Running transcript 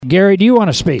Gary, do you want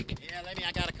to speak? Yeah,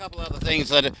 I got a couple other things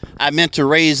that I meant to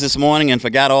raise this morning and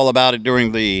forgot all about it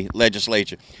during the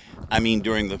legislature.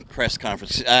 During the press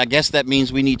conference. I guess that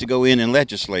means we need to go in and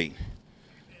legislate.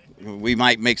 We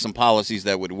might make some policies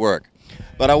that would work.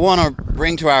 But I want to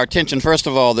bring to our attention, first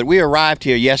of all, that we arrived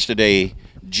here yesterday,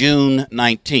 June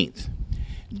 19th.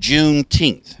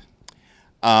 Juneteenth.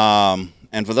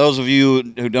 And for those of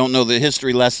you who don't know the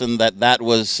history lesson, that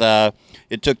was,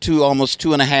 it took almost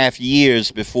 2.5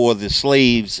 years before the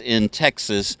slaves in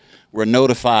Texas were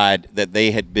notified that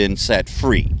they had been set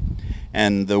free.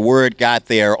 And the word got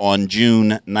there on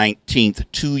June 19th,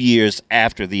 2 years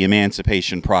after the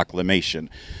Emancipation Proclamation.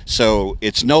 So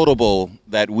it's notable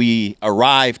that we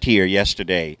arrived here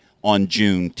yesterday on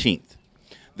Juneteenth.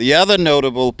 The other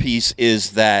notable piece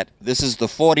is that this is the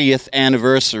 40th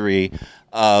anniversary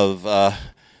of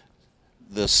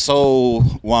the soul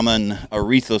woman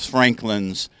Aretha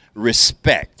Franklin's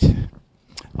Respect,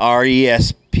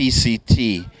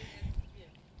 R-E-S-P-C-T.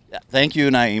 Thank you,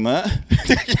 Naima.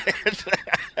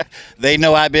 They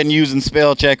know I've been using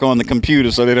spell check on the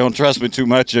computer, so they don't trust me too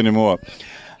much anymore.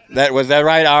 Was that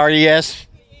right? R-E-S-P-E-C-T.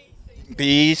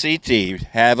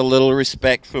 Have a little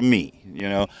respect for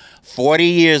me. 40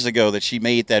 years ago that she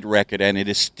made that record, and it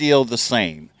is still the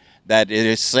same. That it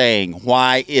is saying,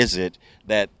 why is it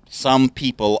that some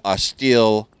people are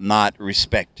still not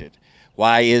respected?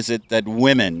 Why is it that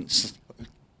women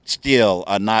still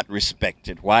are not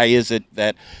respected? Why is it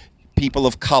that people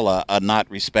of color are not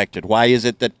respected? Why is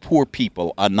it that poor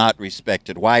people are not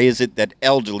respected? Why is it that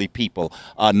elderly people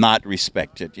are not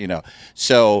respected?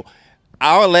 So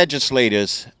our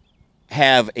legislators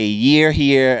have a year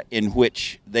here in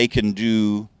which they can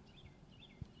do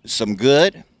some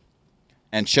good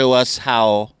and show us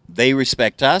how they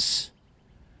respect us.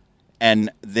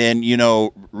 And then,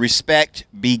 respect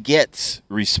begets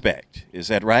respect. Is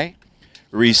that right?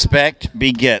 Respect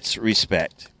begets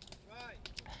respect.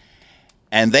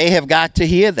 And they have got to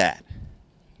hear that.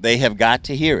 They have got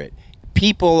to hear it.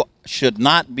 People should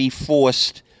not be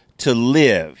forced to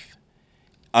live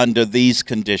under these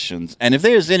conditions. And if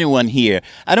there's anyone here,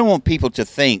 I don't want people to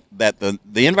think that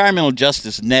the Environmental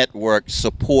Justice Network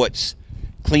supports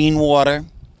clean water,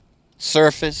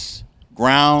 surface,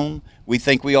 ground. We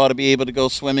think we ought to be able to go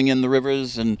swimming in the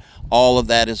rivers and all of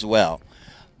that as well.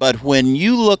 But when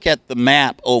you look at the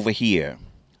map over here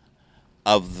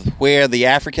of where the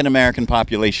African American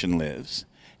population lives,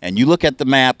 and you look at the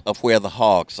map of where the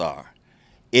hogs are,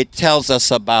 it tells us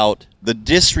about the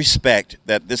disrespect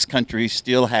that this country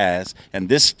still has and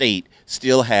this state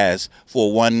still has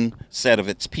for one set of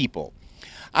its people.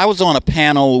 I was on a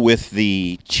panel with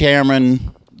the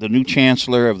chairman, the new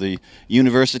chancellor of the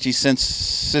university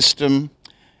system.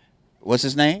 What's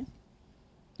his name?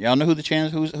 Y'all know who the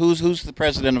chancellor? Who's the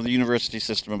president of the University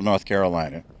System of North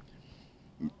Carolina?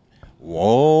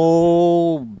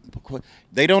 Whoa!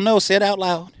 They don't know. Say it out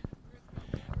loud.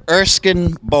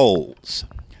 Erskine Bowles.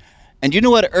 And you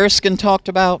know what Erskine talked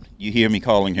about? You hear me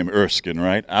calling him Erskine,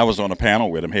 right? I was on a panel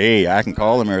with him. Hey, I can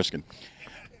call him Erskine.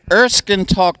 Erskine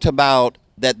talked about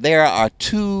that there are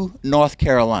 2 North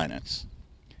Carolinas,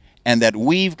 and that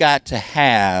we've got to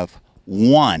have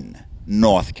 1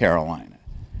 North Carolina.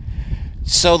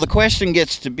 So the question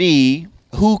gets to be,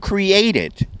 who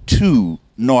created 2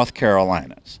 North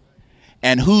Carolinas?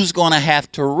 And who's going to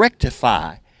have to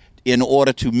rectify in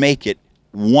order to make it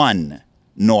 1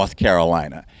 North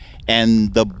Carolina?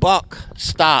 And the buck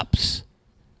stops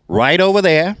right over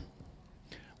there,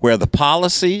 where the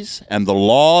policies and the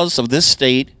laws of this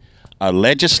state are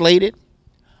legislated,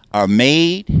 are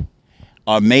made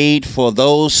for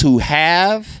those who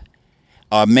have,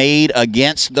 are made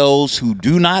against those who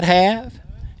do not have.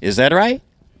 Is that right?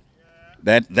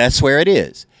 That's where it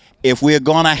is. If we're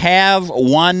going to have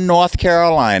 1 North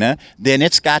Carolina, then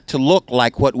it's got to look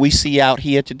like what we see out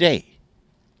here today.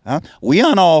 Huh? We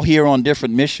aren't all here on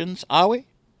different missions, are we?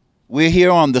 We're here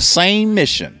on the same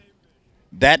mission.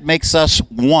 That makes us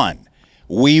one.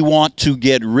 We want to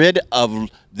get rid of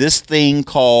this thing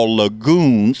called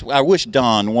lagoons. I wish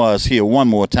Don was here one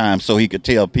more time so he could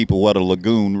tell people what a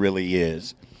lagoon really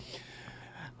is.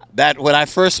 That when I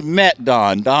first met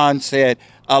Don said,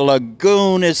 a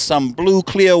lagoon is some blue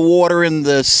clear water in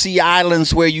the sea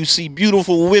islands where you see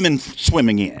beautiful women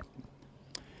swimming in.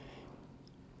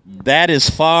 That is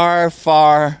far,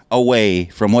 far away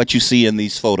from what you see in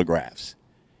these photographs.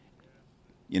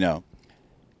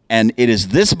 And it is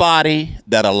this body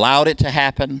that allowed it to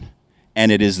happen,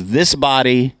 and it is this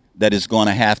body that is going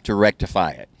to have to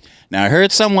rectify it. Now, I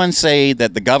heard someone say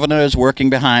that the governor is working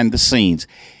behind the scenes.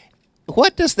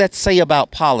 What does that say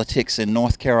about politics in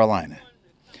North Carolina?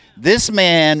 This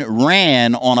man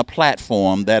ran on a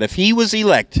platform that if he was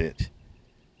elected,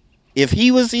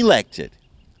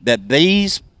 that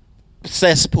these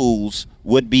cesspools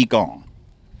would be gone.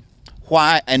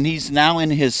 Why? And he's now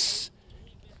to his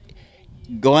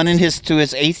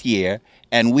 8th year,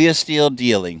 and we are still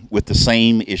dealing with the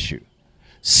same issue.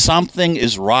 Something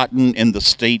is rotten in the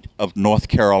state of North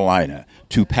Carolina,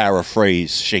 to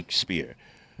paraphrase Shakespeare.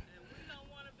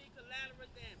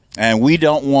 And we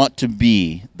don't want to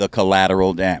be the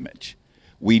collateral damage.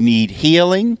 We need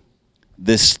healing.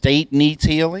 The state needs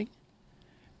healing.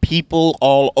 People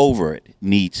all over it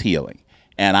needs healing.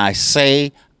 And I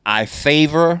say I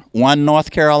favor one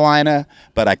North Carolina,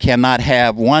 but I cannot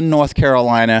have one North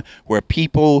Carolina where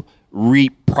people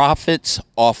reap profits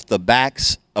off the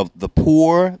backs of the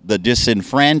poor, the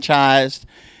disenfranchised,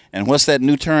 and what's that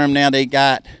new term now they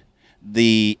got?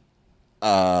 The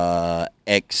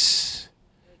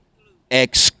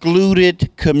excluded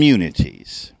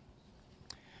communities.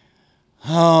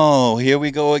 Oh, here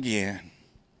we go again.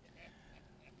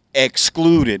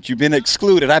 Excluded. You've been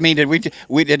excluded. I mean,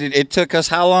 it took us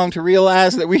how long to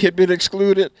realize that we had been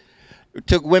excluded? It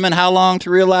took women how long to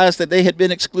realize that they had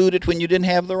been excluded when you didn't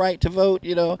have the right to vote?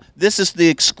 You know, this is the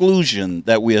exclusion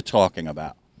that we are talking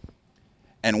about.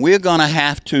 And we're going to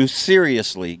have to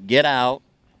seriously get out,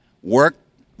 work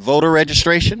voter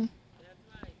registration,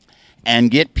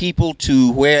 and get people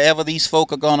to wherever these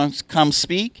folk are going to come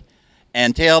speak,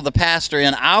 and tell the pastor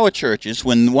in our churches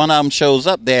when one of them shows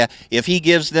up there, if he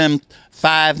gives them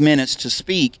 5 minutes to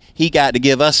speak, he got to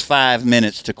give us 5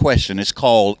 minutes to question. It's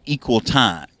called equal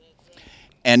time.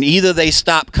 And either they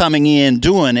stop coming in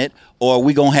doing it, or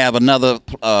we're going to have another,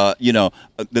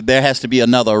 there has to be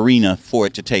another arena for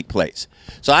it to take place.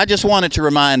 So I just wanted to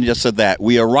remind us of that.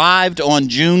 We arrived on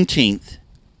Juneteenth.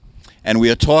 And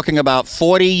we are talking about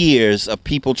 40 years of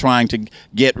people trying to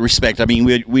get respect. I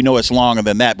mean, we know it's longer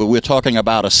than that, but we're talking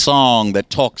about a song that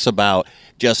talks about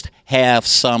just have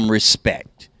some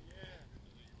respect.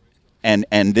 And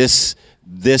this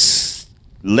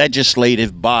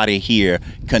legislative body here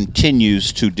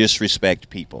continues to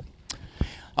disrespect people.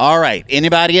 All right.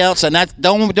 Anybody else? And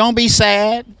don't be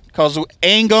sad, because we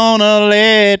ain't gonna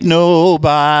let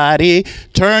nobody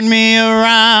turn me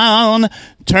around.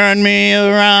 Turn me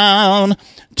around,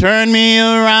 turn me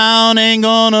around, ain't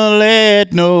gonna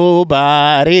let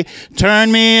nobody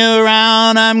turn me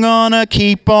around. I'm gonna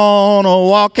keep on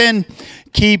walking,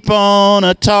 keep on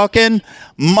talking,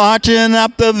 marching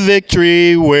up the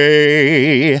victory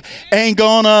way. Ain't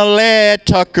gonna let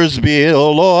Tucker's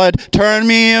bill, Lord, turn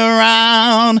me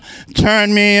around,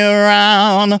 turn me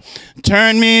around.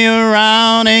 Turn me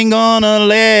around, ain't gonna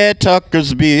let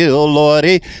Tucker's bill,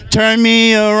 Lordy, turn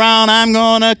me around. I'm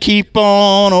gonna keep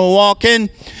on walking,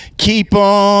 keep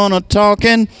on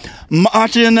talking,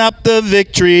 marching up the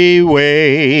victory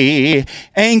way.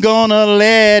 Ain't gonna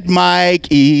let Mike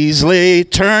Easley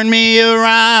turn me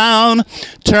around,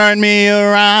 turn me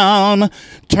around.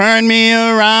 Turn me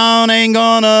around, ain't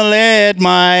gonna let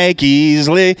Mike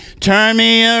Easley turn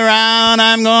me around.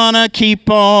 I'm gonna keep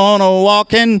on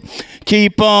walking,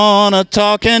 keep on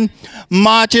talking,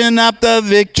 marching up the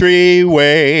victory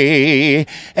way.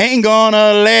 Ain't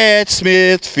gonna let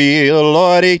Smithfield,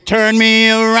 Lordy, turn me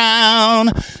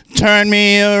around, turn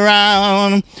me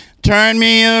around. Turn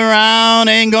me around,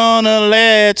 ain't gonna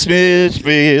let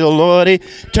Smithfield, Lordy,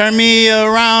 turn me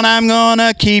around. I'm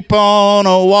gonna keep on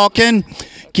walking,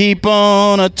 keep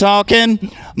on talking,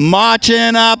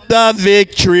 marching up the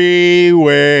victory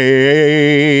way.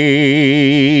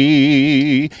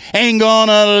 Ain't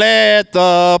gonna let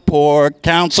the Pork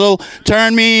Council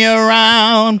turn me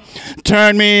around,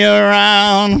 turn me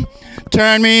around.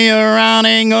 Turn me around,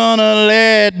 ain't gonna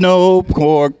let no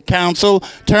Pork Council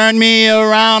turn me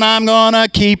around. I'm gonna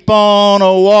keep on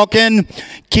walking,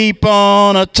 keep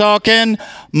on talking,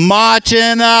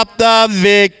 marching up the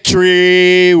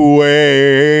victory way.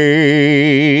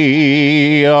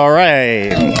 All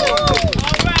right.